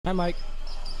Hi, Mike.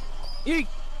 Eek!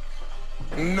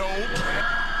 No.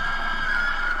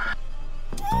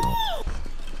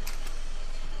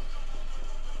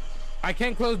 I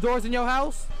can't close doors in your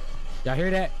house? Y'all hear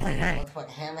that? Motherfucking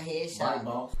hammer headshot.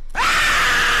 boss.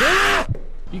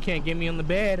 You can't get me on the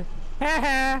bed.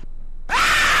 Ha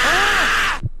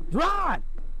ha! Run!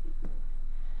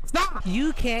 Stop!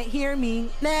 You can't hear me.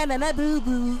 Na na na boo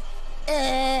boo.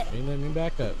 Let me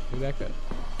back up. Let me back up.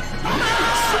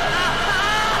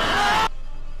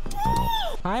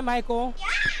 Hi, Michael.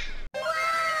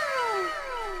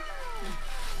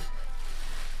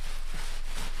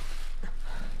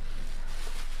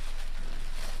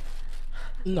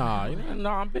 Nah,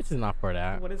 bitch is not for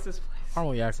that. What is this place? I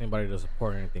don't really ask anybody to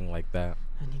support anything like that.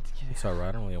 I need to get It's alright,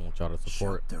 I don't really want y'all to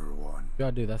support. Chapter 1.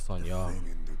 Y'all do, that's on y'all. Thing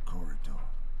in the corridor.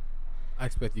 I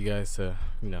expect you guys to,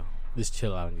 just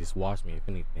chill out and just watch me if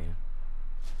anything.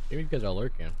 Maybe you guys are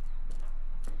lurking.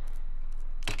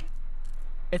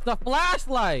 It's a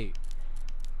flashlight!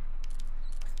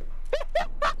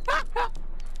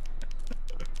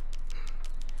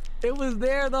 It was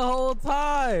there the whole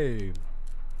time!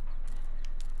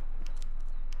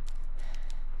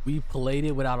 We played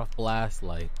it without a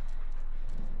flashlight.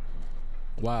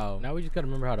 Wow, now we just gotta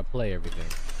remember how to play everything.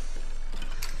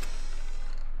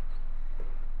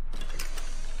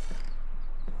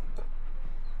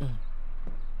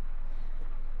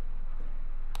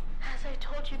 As I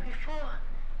told you before,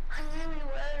 I'm really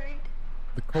worried.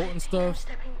 The Colton stuff.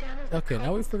 Okay,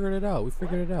 now we figured it out. We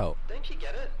figured it out. Don't you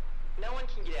get it? No one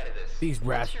can get out of this. These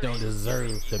rats don't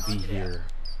deserve to be here.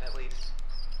 At least,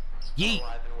 Yeet!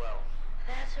 alive and well.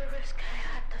 That's a risk I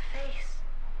had to face.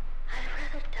 I'd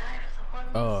rather die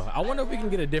for the one. I wonder if we can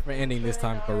get a different ending this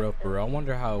time for real, for real. I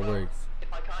wonder how it works.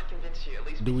 If I can't convince you, at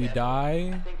least Do be we careful. I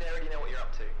die think they already know what you're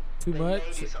up to. too They may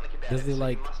much? do something about Does it, it so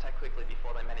like you must act quickly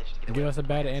before they manage to get give away us a with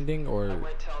bad it. ending, I or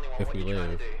won't tell anyone if what we you're trying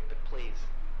live? to do, but please,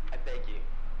 I beg you,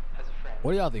 as a friend,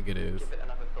 What do y'all think it is? give it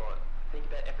another thought. Think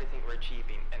about everything we're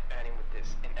achieving and earning with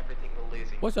this, and everything we're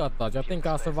losing. What's y'all thoughts? Y'all think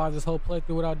I'll survive this whole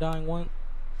playthrough without dying once?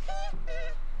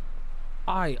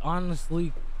 I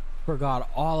honestly forgot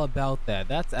all about that.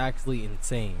 That's actually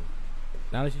insane.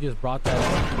 Now that you just brought that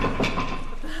up.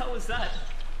 What the hell was that?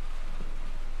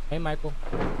 Hey, Michael.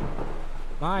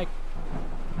 Mike.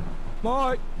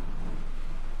 Mike.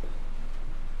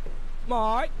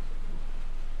 Mike.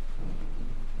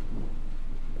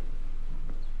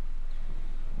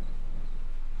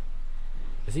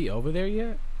 Is he over there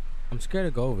yet? I'm scared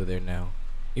to go over there now.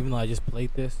 Even though I just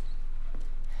played this.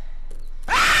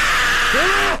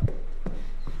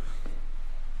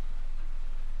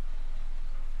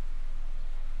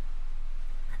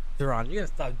 Duran, you gotta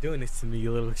stop doing this to me,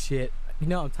 you little shit. You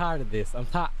know I'm tired of this. I'm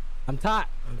tired.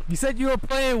 You said you were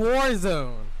playing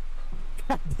Warzone.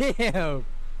 God damn.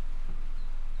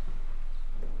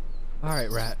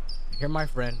 Alright, rat. You're my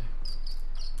friend.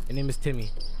 Your name is Timmy.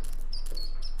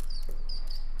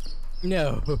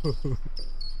 No.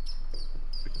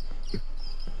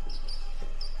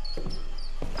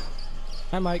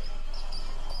 Hi, Mike.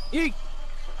 Eek!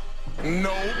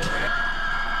 No.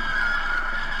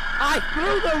 I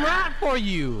threw the rat for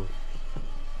you!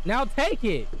 Now take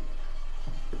it!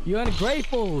 You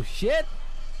ungrateful shit!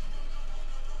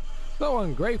 So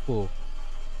ungrateful.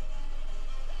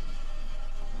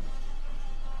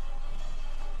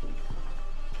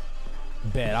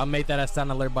 Bet, I'll make that a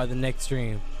sound alert by the next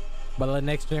stream. By the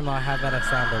next stream, I'll have that a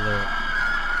sound alert.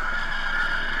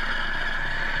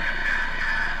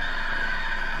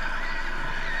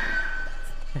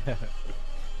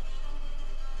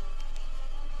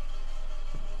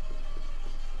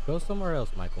 Go somewhere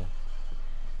else, Michael.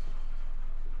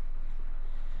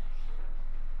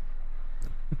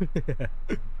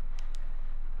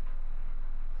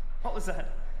 What was that?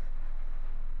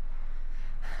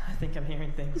 I think I'm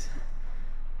hearing things.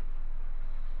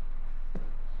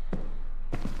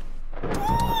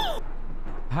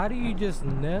 How do you just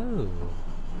know?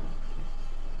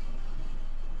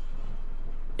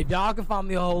 If y'all can find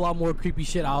me a whole lot more creepy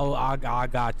shit, I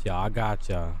got ya. I got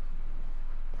ya.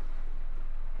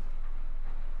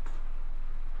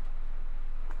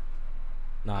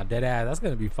 Nah, dead ass. That's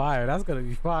gonna be fire. That's gonna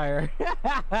be fire.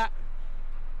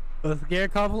 A scare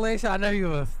compilation? I never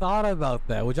even thought about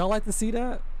that. Would y'all like to see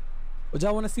that? Would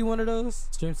y'all want to see one of those?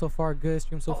 Stream so far good.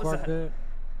 Stream so far good.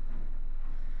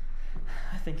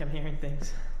 I think I'm hearing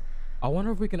things. I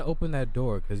wonder if we can open that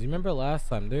door, because you remember last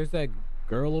time there's that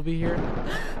girl over here.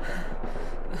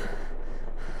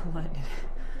 Lightning.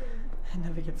 It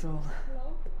never gets old.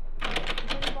 Hello?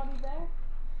 Is anybody there?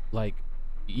 Like,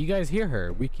 you guys hear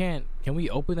her? We can't. Can we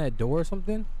open that door or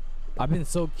something? I've been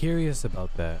so curious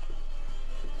about that.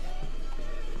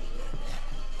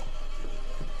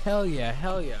 Hell yeah,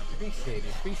 hell yeah. Appreciate it,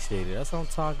 appreciate it. That's what I'm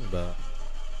talking about.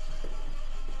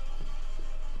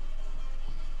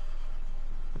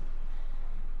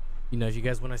 You know, if you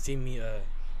guys want to see me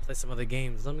play some other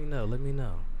games, let me know, let me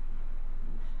know.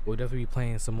 We'll definitely be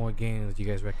playing some more games you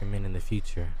guys recommend in the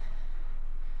future.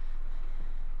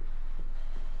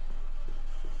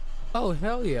 Oh,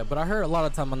 hell yeah. But I heard a lot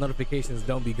of time my notifications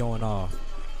don't be going off.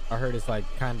 I heard it's like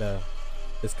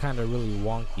it's kind of really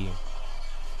wonky.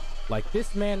 Like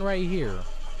this man right here.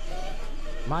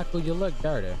 Michael, you look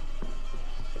dirty.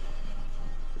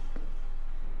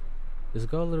 Just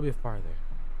go a little bit farther.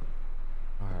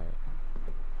 Alright.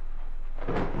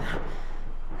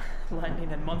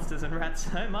 Lightning and monsters and rats,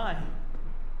 oh my.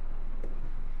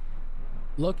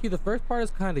 Low-key, the first part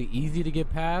is kind of easy to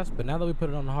get past, but now that we put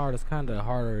it on hard, it's kind of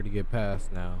harder to get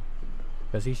past now.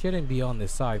 Because he shouldn't be on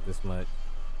this side this much.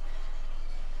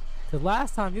 Because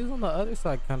last time, he was on the other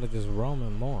side kind of just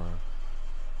roaming more.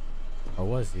 Or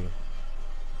was he?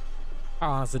 I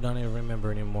honestly don't even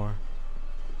remember anymore.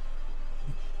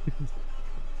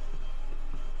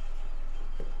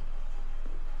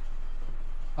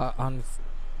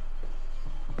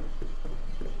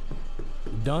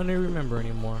 Don't even remember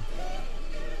anymore.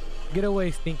 Get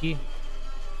away, Stinky.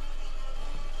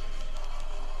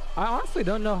 I honestly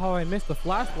don't know how I missed the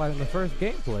flashlight in the first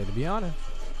gameplay, to be honest.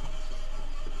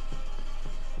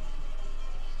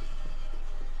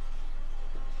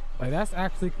 Like, that's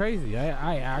actually crazy.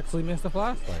 I actually missed the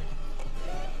flashlight.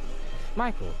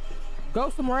 Michael, go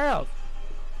somewhere else.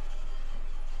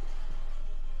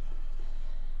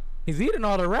 He's eating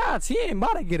all the rats. He ain't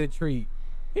about to get a treat.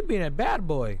 He being a bad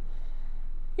boy.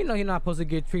 You know you're not supposed to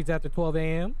get treats after 12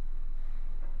 a.m.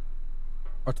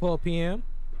 or 12 p.m.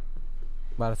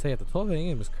 About to say after 12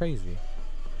 a.m. is crazy.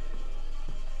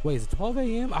 Wait, is it 12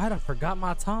 a.m.? I done forgot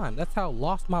my time. That's how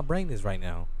lost my brain is right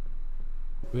now.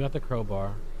 We got the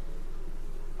crowbar.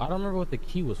 I don't remember what the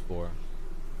key was for.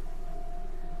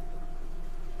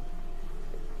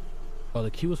 Oh, the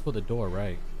key was for the door,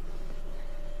 right?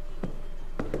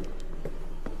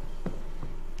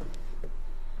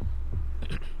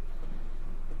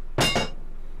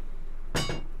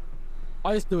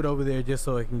 I just threw it over there just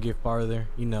so it can get farther,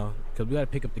 you know, because we gotta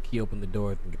pick up the key, open the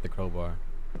door, and get the crowbar.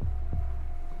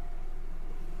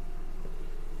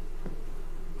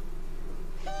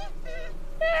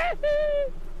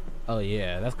 Oh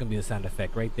yeah, that's gonna be the sound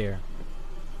effect right there.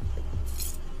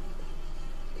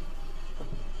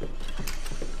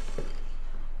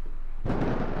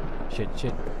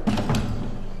 Shit.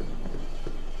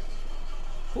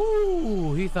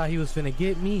 Ooh, he thought he was finna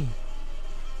get me.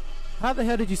 How the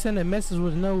hell did you send a message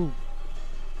with no...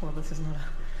 Well, this is not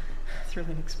a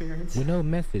thrilling experience. With no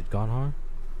message, Gonhar?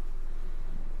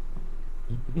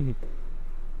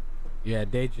 Yeah,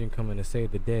 Daedrian coming to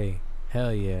save the day.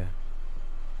 Hell yeah.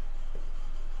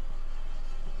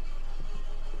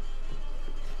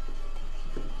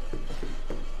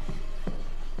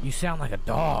 You sound like a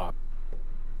dog.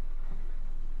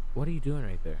 What are you doing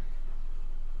right there?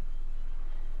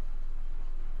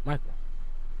 Michael.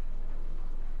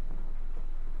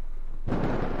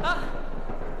 Ah!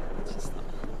 It's just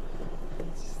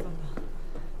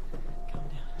calm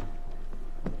down.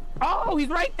 Oh, he's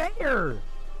right there.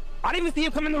 I didn't even see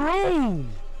him come in the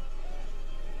room.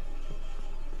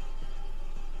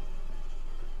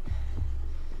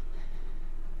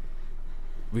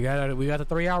 We got the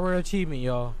 3-hour achievement,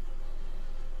 y'all.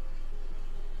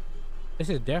 This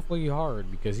is definitely hard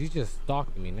because he's just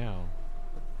stalking me now.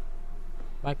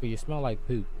 Michael, you smell like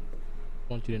poop.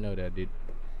 I want you to know that, dude.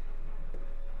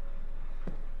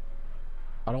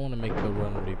 I don't want to make the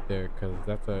run right there because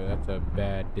that's a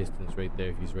bad distance right there.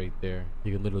 If he's right there,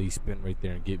 he can literally spin right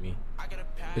there and get me.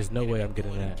 There's no way I'm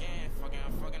getting that.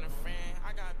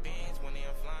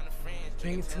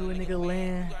 Bring it to a nigga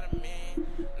land.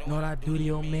 Know what I do to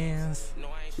your mans?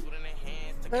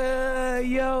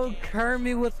 Yo,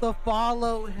 Kermit with the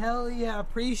follow. Hell yeah,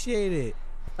 appreciate it.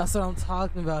 That's what I'm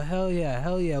talking about. Hell yeah,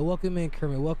 hell yeah. Welcome in,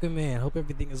 Kermit. Welcome in. Hope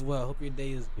everything is well. Hope your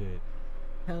day is good.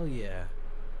 Hell yeah.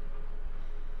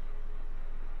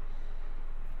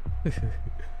 If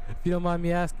you don't mind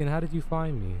me asking, how did you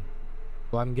find me?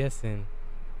 Well, I'm guessing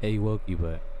Ayuwoki,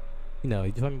 but you know,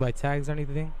 you find me by tags or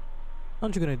anything?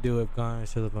 Aren't you gonna do it? Gone,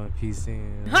 show up on PC.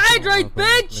 And hydrate,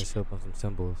 bitch! Show up on some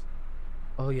symbols.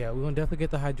 Oh yeah, we're gonna definitely get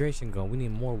the hydration going. We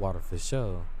need more water for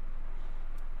sure.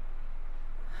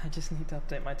 I just need to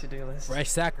update my to-do list. Fresh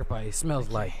sacrifice smells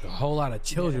like a whole lot of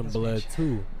children blood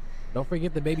too. Don't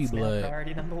forget the baby blood.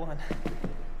 Priority number 1.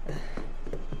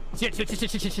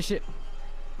 Shit.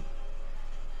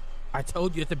 I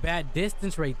told you it's a bad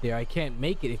distance right there. I can't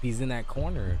make it if he's in that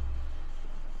corner.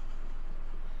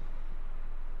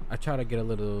 I try to get a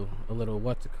little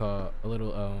what's it called? A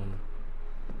little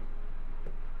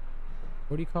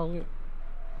what do you call it?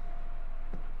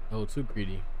 A little too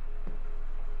greedy.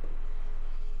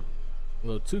 A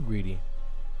little too greedy.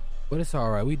 But it's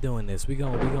alright, we doing this. We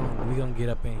gonna get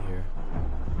up in here.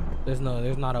 There's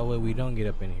not a way we don't get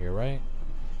up in here, right?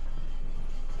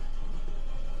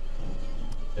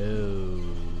 Oh.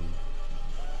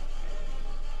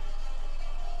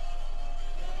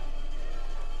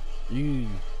 You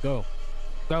go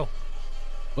to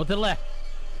the left.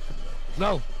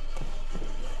 Go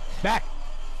back.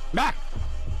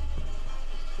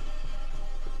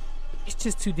 It's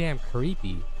just too damn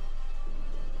creepy.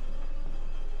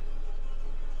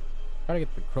 Try to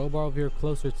get the crowbar over here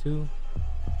closer too.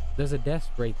 There's a desk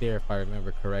right there if I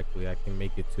remember correctly. I can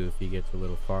make it to if he gets a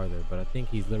little farther, but I think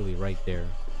he's literally right there.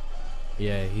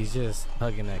 Yeah, he's just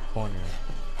hugging that corner.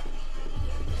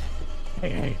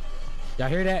 Hey. Y'all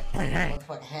hear that?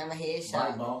 Motherfucking hammerhead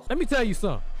shot. Let me tell you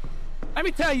something. Let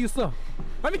me tell you something.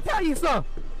 Let me tell you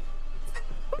something.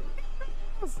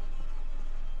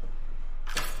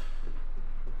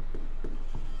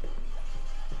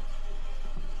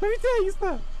 Let me tell you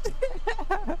something.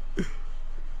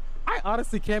 I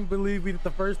honestly can't believe we did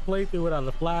the first playthrough without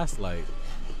a flashlight.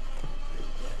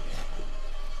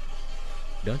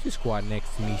 Don't you squat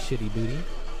next to me, shitty booty.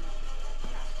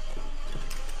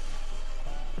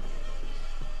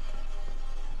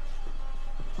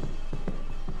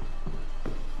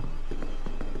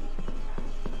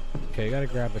 Okay, gotta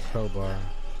grab the crowbar.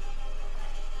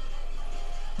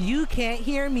 You can't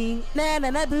hear me. Na na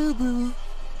na boo boo.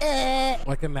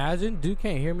 Like imagine, dude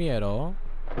can't hear me at all.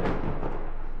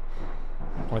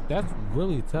 Like that's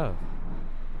really tough.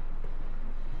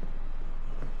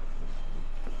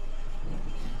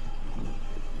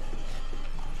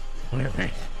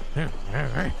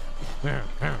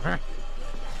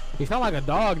 He sound like a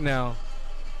dog now.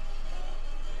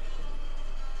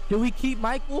 Should we keep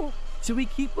Michael? Should we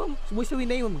keep him? What should we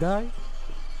name him, guys?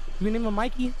 Should we name him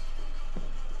Mikey?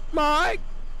 Mike!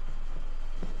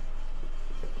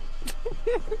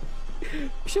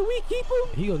 Should we keep him?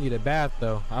 He gonna need a bath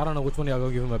though. I don't know which one of y'all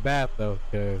gonna give him a bath though,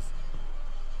 cause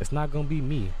it's not gonna be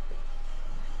me.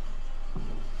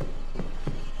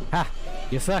 Ha!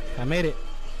 You suck. I made it.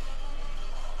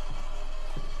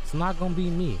 It's not gonna be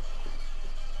me.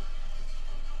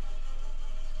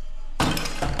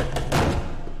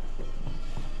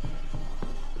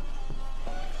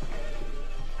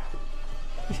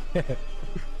 I'm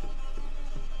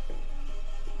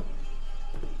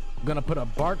gonna put a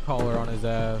bark collar on his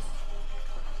ass.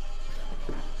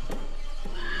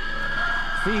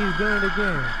 See, he's doing it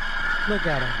again. Look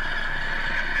at him.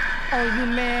 Oh, you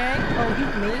mad? Oh, he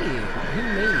mad. He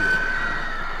mad.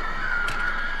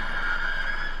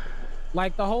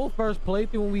 Like the whole first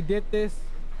playthrough when we did this.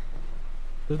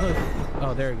 There's no,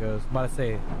 oh, there it goes. About to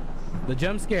say, the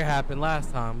jump scare happened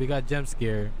last time. We got jump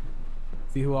scared.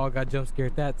 See who all got jump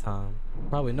scared that time?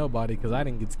 Probably nobody, because I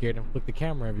didn't get scared and flick the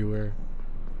camera everywhere.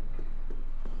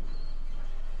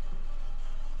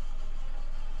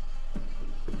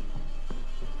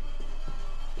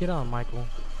 Get on, Michael.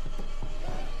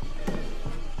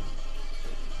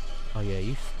 Oh yeah,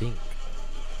 you stink.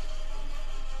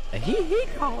 A hee-hee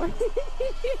collar.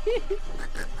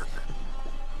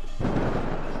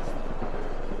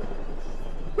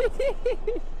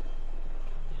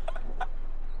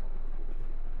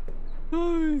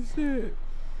 Oh shit.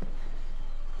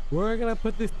 Where am I gonna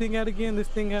put this thing at again? This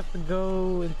thing has to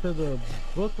go into the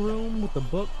book room with the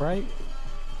book, right?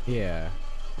 Yeah.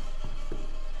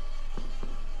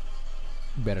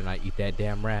 You better not eat that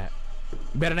damn rat.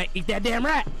 You better not eat that damn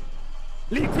rat.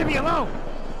 Leave Timmy alone.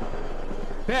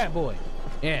 Bad boy.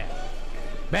 Yeah.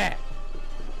 Bad.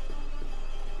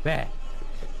 Bad.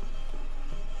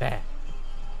 Bad.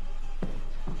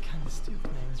 What kind of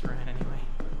stupid name is Ryan anyway?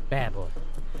 Bad boy.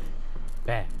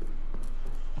 Bad.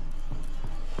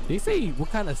 Did you say what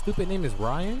kind of stupid name is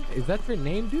Ryan? Is that your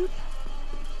name, dude?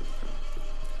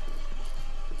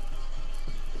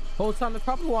 Whole time, it's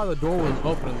probably why the door was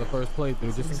open in the first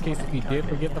playthrough, just in case if he did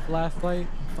forget the flashlight.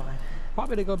 Fine.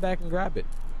 Probably to go back and grab it.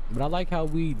 But I like how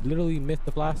we literally missed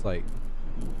the flashlight.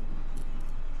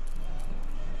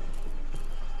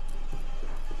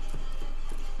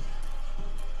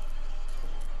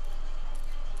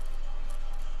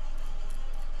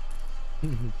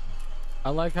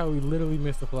 I like how we literally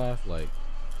missed the flashlight.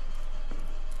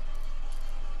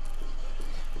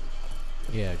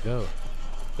 Yeah, go.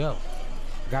 Go.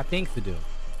 I got things to do.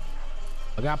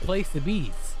 I got place to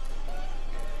be.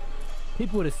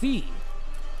 People to see.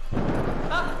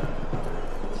 Ah!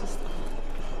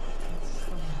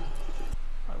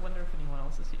 I wonder if anyone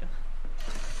else is here.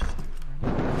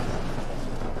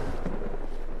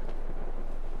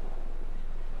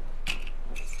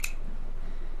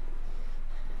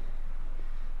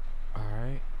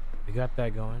 got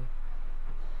that going.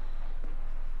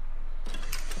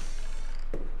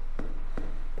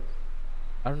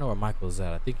 I don't know where Michael's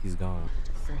at. I think he's gone.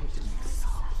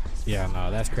 Yeah,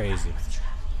 no, that's crazy.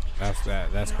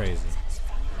 That's crazy.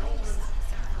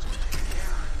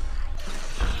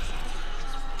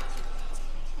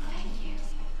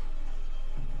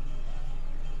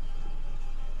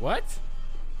 What?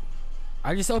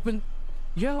 I just opened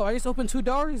 2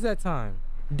 doors that time.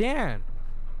 Damn.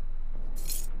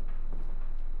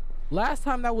 Last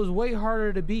time that was way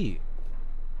harder to beat.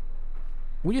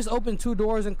 We just opened 2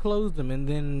 doors and closed them, and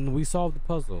then we solved the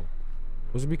puzzle.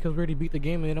 Was it because we already beat the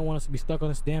game and they don't want us to be stuck on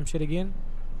this damn shit again?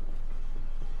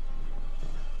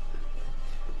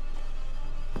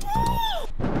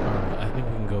 Alright, I think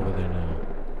we can go over there now.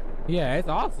 Yeah, it's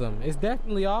awesome. It's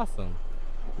definitely awesome.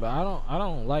 But I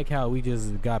don't like how we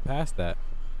just got past that.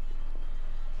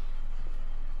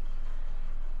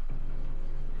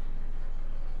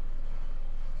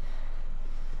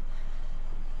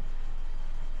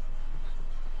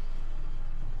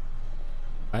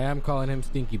 I am calling him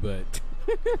Stinky Butt.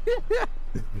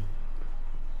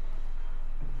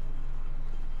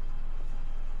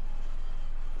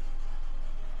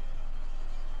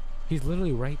 He's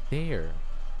literally right there.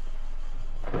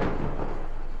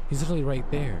 He's literally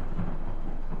right there.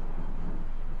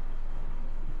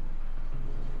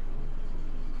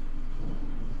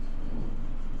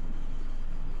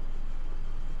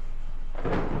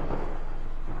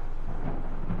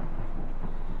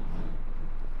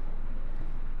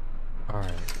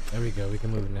 Alright, there we go. We can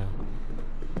move now.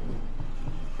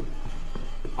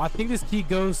 I think this key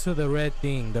goes to the red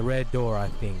thing, the red door, I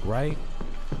think, right?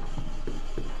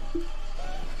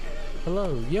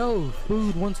 Hello, yo,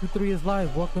 food 123 is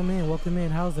live. Welcome in.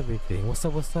 How's everything? What's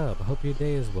up? I hope your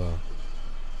day is well.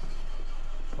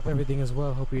 Hope everything is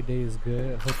well. Hope your day is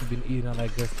good. Hope you've been eating all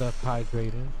that good stuff,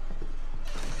 hydrating.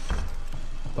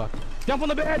 Fuck. Jump on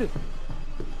the bed!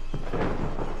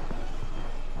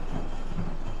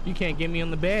 You can't get me on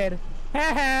the bed.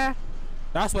 Haha.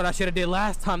 That's what I should have did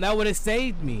last time. That would have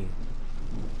saved me.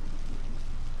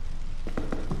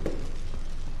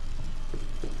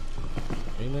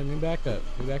 Let me back up.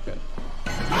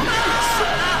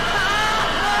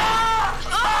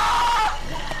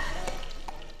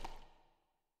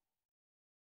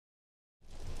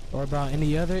 Or about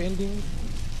any other endings?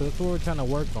 So that's what we're trying to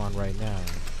work on right now.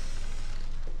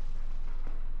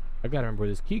 I gotta remember where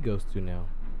this key goes to now.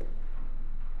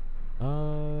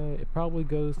 It probably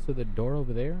goes to the door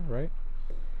over there, right?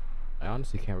 I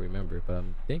honestly can't remember, but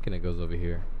I'm thinking it goes over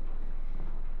here.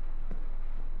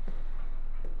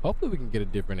 Hopefully we can get a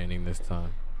different ending this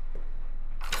time.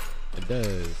 It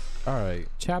does. Alright,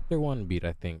 chapter 1 beat,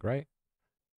 I think, right?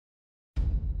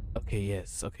 Okay,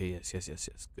 yes.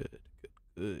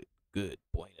 Good.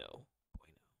 Bueno.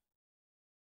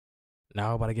 Now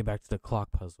we're about to get back to the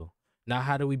clock puzzle. Now,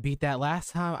 how do we beat that last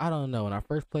time? I don't know. In our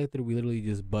first playthrough, we literally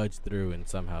just budged through and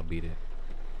somehow beat it.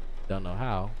 Don't know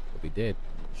how, but we did.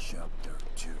 Chapter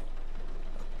 2.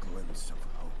 A glimpse of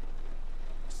hope.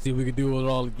 See if we can do it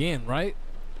all again, right?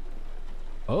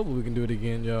 Hopefully we can do it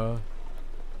again, y'all.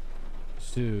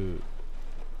 Shoot.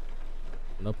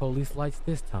 No police lights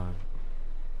this time.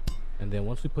 And then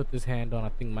once we put this hand on, I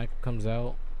think Michael comes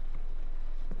out.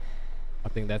 I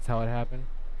think that's how it happened,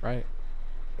 right?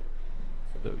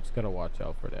 So we just gotta watch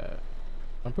out for that.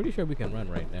 I'm pretty sure we can run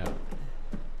right now.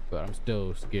 But I'm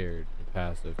still scared and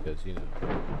passive because, you know,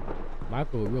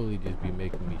 Michael will really just be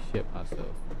making me shit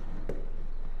myself.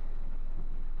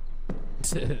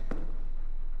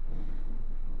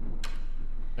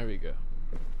 There we go.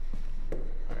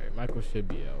 Alright, Michael should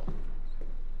be out.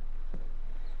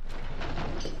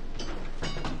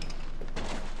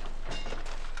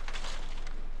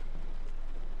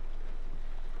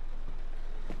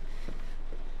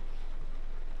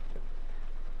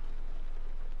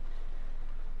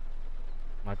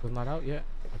 Michael's not out yet?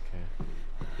 Okay.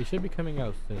 He should be coming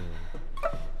out soon.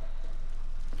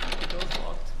 The door's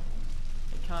locked.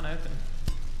 It can't open.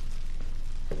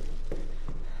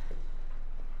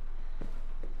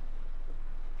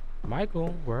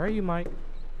 Michael, where are you, Mike?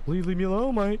 Please leave me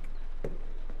alone, Mike.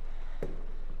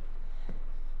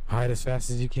 Hide as fast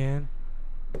as you can.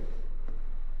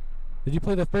 Did you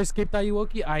play the first Escape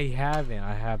Ayuwoki? I haven't.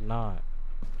 I have not.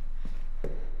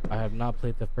 I have not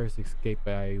played the first Escape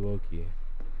by Ayuwoki.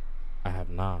 I have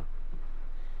not.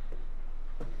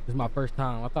 This is my first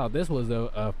time. I thought this was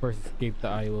a first Escape to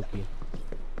Ayuwoki.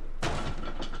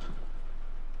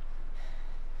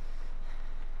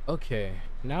 Okay,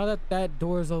 now that that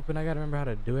door is open, I gotta remember how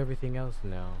to do everything else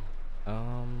now.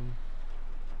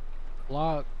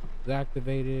 Clock is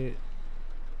activated.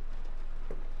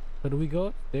 So do we go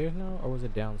upstairs now, or was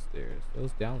it downstairs? It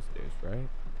was downstairs, right?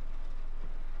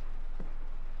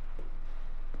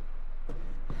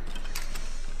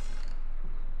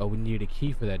 Oh, we needed a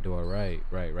key for that door, right?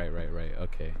 Right.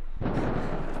 Okay.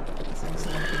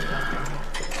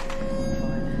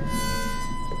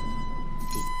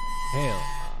 Hell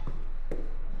nah.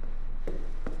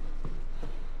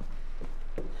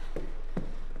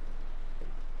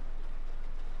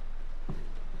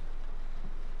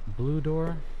 Blue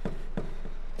door,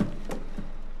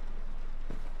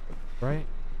 right?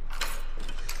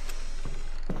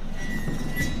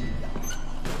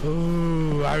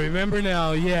 Ooh, I remember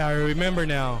now. Yeah, I remember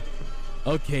now.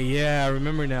 Okay, yeah, I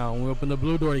remember now. When we opened the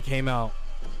blue door, he came out.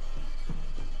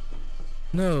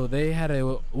 No, they had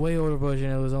a way older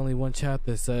version. It was only one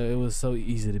chapter, so it was so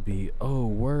easy to beat. Oh,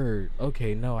 word.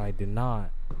 Okay, no, I did not.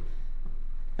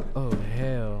 Oh,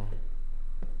 hell.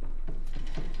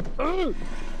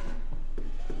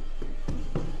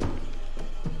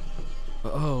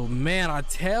 Oh, man, I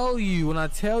tell you, when I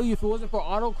tell you, if it wasn't for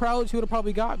auto crouch, he would have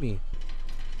probably got me.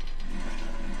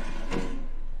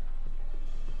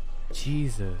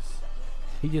 Jesus.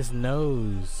 He just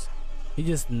knows. He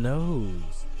just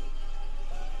knows.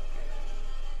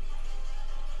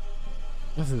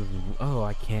 This is, oh,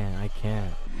 I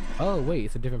can't. Oh, wait,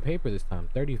 it's a different paper this time.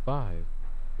 35.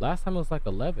 Last time it was like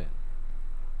 11.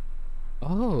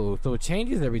 Oh, so it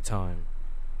changes every time.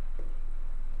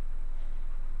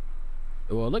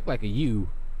 Well, it looked like a U.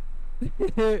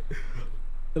 It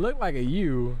looked like a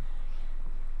U.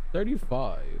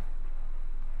 35.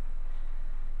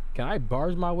 Can I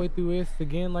barge my way through this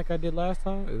again like I did last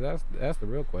time? That's the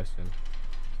real question.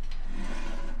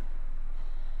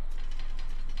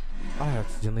 I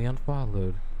accidentally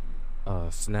unfollowed.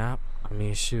 Snap. I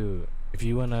mean, shoot. If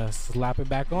you wanna slap it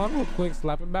back on real quick,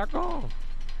 slap it back on.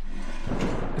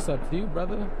 It's up to you,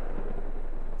 brother.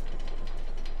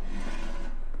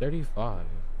 35.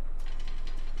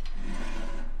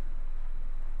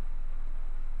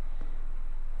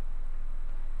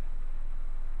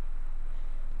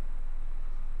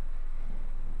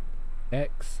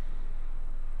 X.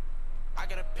 I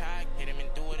got a pack, hit him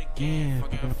and do it again.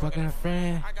 Fucking a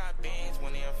friend. I got bands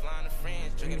when they are flying to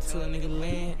friends. Drinking till a nigga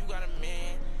land. You got a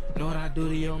man. Know what I do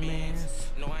to your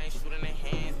mans. No, I ain't shooting their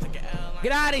hands. Take a L.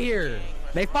 Get out of here.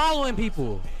 They following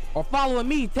people. Or following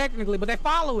me, technically, but they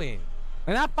following.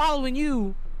 They're not following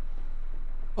you.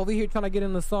 Over here trying to get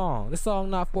in the song. This song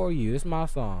not for you. This my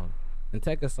song. And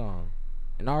Tekka's song.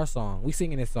 And our song. We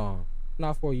singing this song.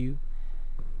 Not for you.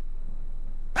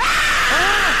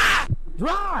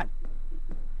 Run!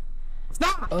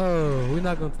 Stop! Oh, we're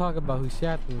not gonna talk about who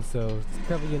shot themselves. Just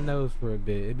cover your nose for a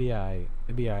bit. It'd be alright.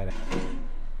 It'd be alright.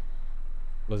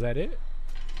 Was that it?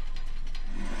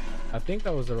 I think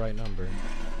that was the right number.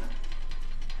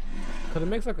 Cause it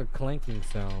makes like a clanking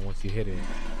sound once you hit it.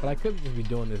 But I could just be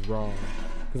doing this wrong.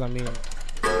 Cause I mean,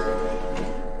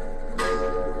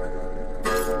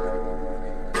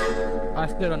 I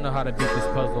still don't know how to beat this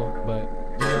puzzle, but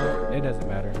you know, it doesn't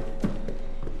matter.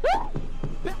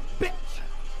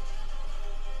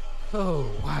 Oh,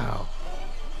 wow.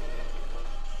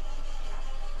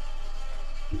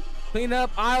 Clean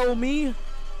up aisle me.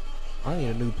 I need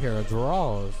a new pair of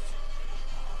drawers.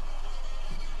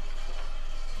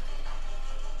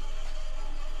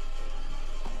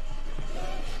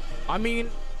 I mean,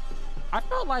 I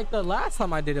felt like the last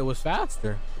time I did it was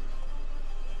faster.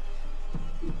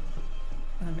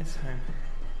 I miss home.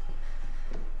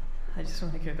 I just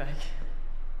want to go back.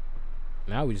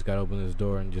 Now we just gotta open this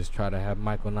door and just try to have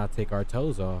Michael not take our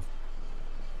toes off.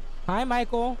 Hi,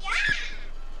 Michael. Yeah.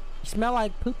 You smell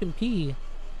like poop and pee.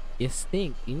 You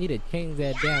stink. You need to change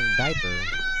that damn diaper.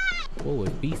 What was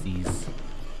feces?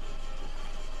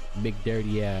 Big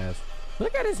dirty ass.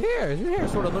 Look at his hair. His hair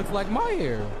sort of looks like my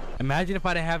hair. Imagine if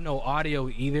I didn't have no audio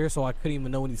either, so I couldn't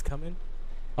even know when he's coming.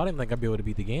 I don't even think I'd be able to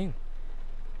beat the game.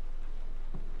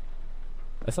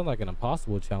 That sounds like an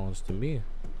impossible challenge to me.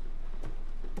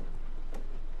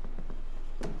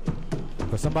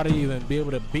 For somebody to even be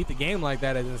able to beat the game like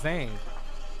that is insane.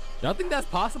 Y'all think that's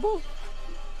possible?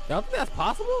 Y'all think that's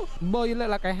possible? Boy, you look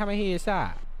like I have a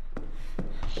headshot.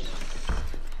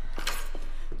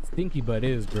 Stinky butt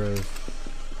is gross.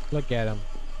 Look at him.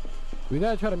 We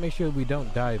gotta try to make sure we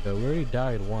don't die though. We already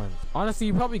died once. Honestly,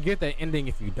 you probably get that ending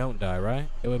if you don't die, right?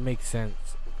 It would make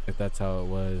sense if that's how it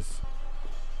was.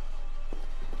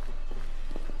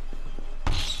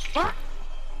 Ah!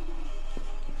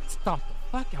 Stop the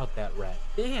fuck out that rat.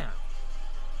 Damn.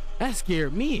 That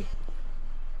scared me.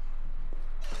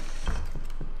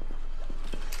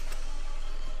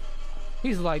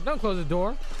 He's like, don't close the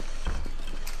door.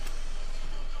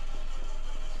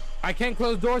 I can't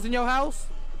close doors in your house?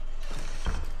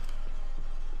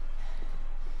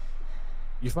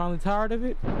 You finally tired of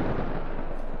it?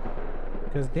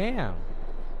 Cause damn,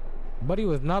 buddy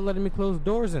was not letting me close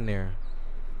doors in there.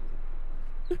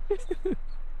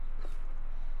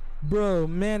 Bro,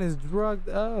 man is drugged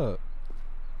up.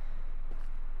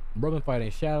 Bro been fighting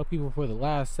shadow people for the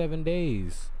last 7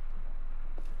 days.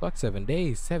 Fuck 7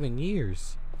 days, 7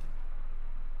 years.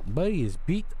 Buddy is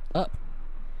beat up.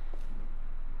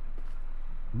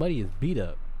 Buddy is beat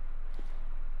up.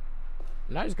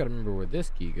 And I just gotta remember where this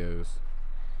key goes.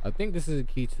 I think this is a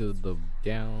key to the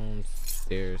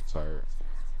downstairs part.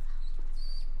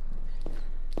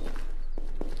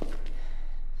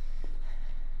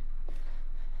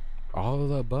 All of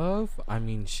the above? I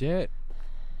mean, shit.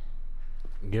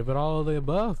 Give it all of the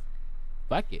above.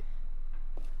 Fuck it.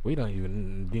 We don't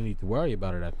even need to worry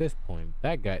about it at this point.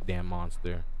 That goddamn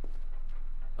monster.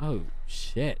 Oh,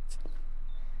 shit.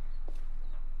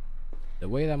 The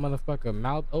way that motherfucker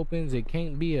mouth opens, it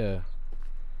can't be a...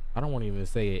 I don't want to even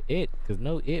say it, because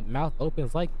no it mouth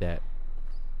opens like that.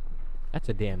 That's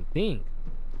a damn thing.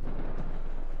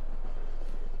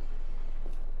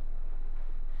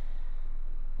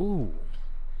 Ooh.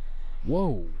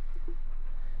 Whoa.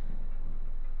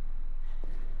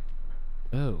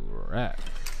 Oh, rat.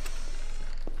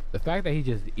 The fact that he's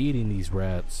just eating these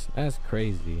rats, that's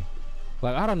crazy.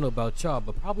 Like, I don't know about y'all,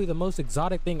 but probably the most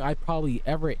exotic thing I probably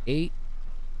ever ate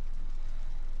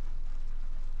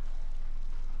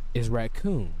is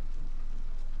raccoon.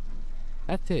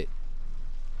 That's it.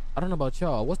 I don't know about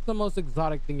y'all. What's the most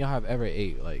exotic thing y'all have ever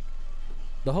ate? Like,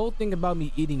 the whole thing about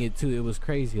me eating it too, it was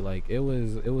crazy. Like, it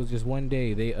was just one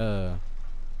day they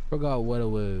forgot what it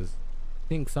was. I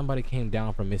think somebody came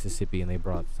down from Mississippi and they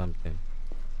brought something.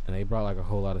 And they brought like a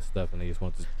whole lot of stuff and they just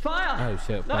wanted to Fire! Oh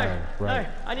shit, No, fire. Right. no,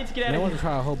 I need to get out They of wanted here. to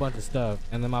try a whole bunch of stuff.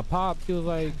 And then my pop, he was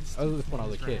like, oh, this is when I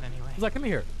was a kid. He's like, come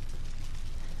here.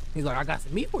 He's like, I got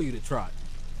some meat for you to try.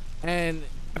 And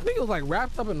I think it was like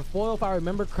wrapped up in foil, if I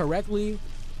remember correctly.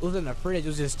 It was in the fridge. It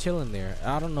was just chilling there.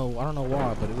 I don't know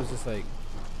why, but it was just like.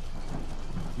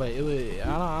 But it was.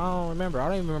 I don't remember. I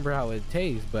don't even remember how it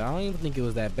tastes. But I don't even think it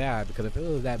was that bad, because if it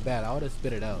was that bad, I would have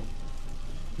spit it out.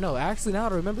 No, actually, now I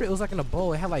remember, it was like in a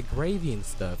bowl. It had like gravy and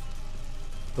stuff.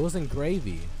 It wasn't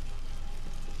gravy.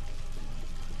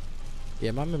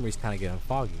 Yeah, my memory's kind of getting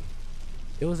foggy.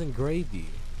 It wasn't gravy.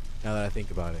 Now that I think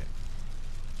about it.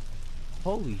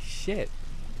 Holy shit.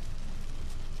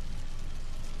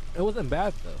 It wasn't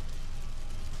bad though.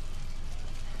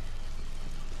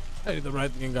 I did the right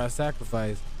thing and got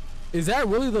sacrificed. Is that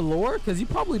really the lore? Because you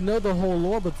probably know the whole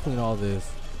lore between all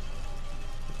this.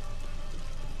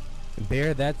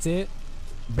 Bear, that's it.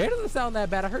 Bear doesn't sound that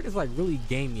bad. I heard it's like really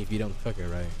gamey if you don't cook it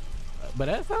right. But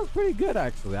that sounds pretty good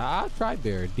actually. I'll try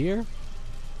bear. Deer?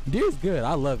 Deer's good.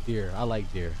 I love deer. I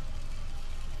like deer.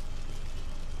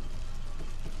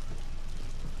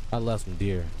 I love some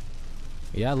deer.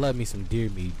 Yeah, I love me some deer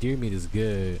meat. Deer meat is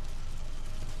good.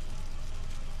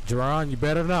 Jerron, you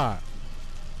better not.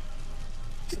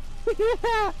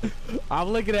 I'm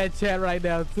looking at chat right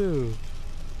now too.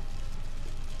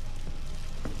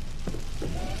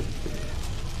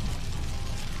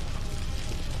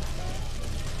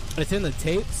 It's in the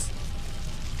tapes.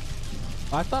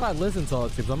 I thought I listened to all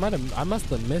the tapes. I must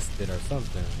have missed it or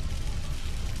something.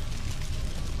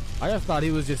 I just thought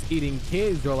he was just eating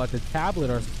kids or like the tablet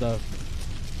or stuff.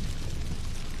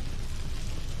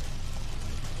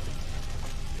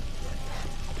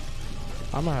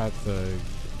 I'm gonna have to.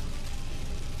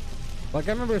 Like,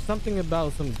 I remember something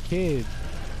about some kids.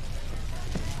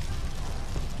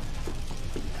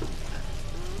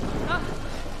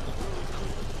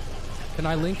 Can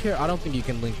I link here? I don't think you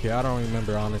can link here. I don't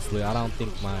remember, honestly. I don't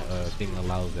think my thing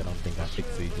allows it. I don't think I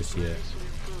fixed it just yet.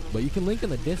 But you can link in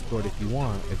the Discord if you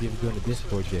want. If you haven't joined the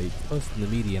Discord yet, you can post in the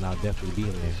media and I'll definitely be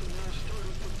in there.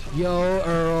 Yo,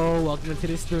 Earl, welcome into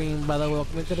the stream, brother.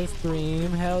 Welcome into the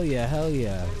stream. Hell yeah, hell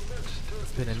yeah.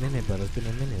 It's been a minute, brother. It's been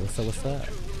a minute. What's up?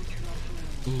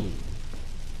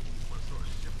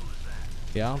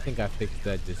 Yeah, I don't think I fixed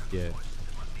that just yet.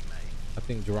 I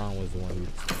think Jerron was the one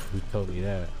who told me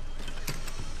that.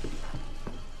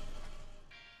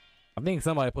 I think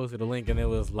somebody posted a link and it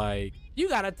was like, you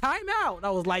got a timeout. And I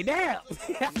was like, damn.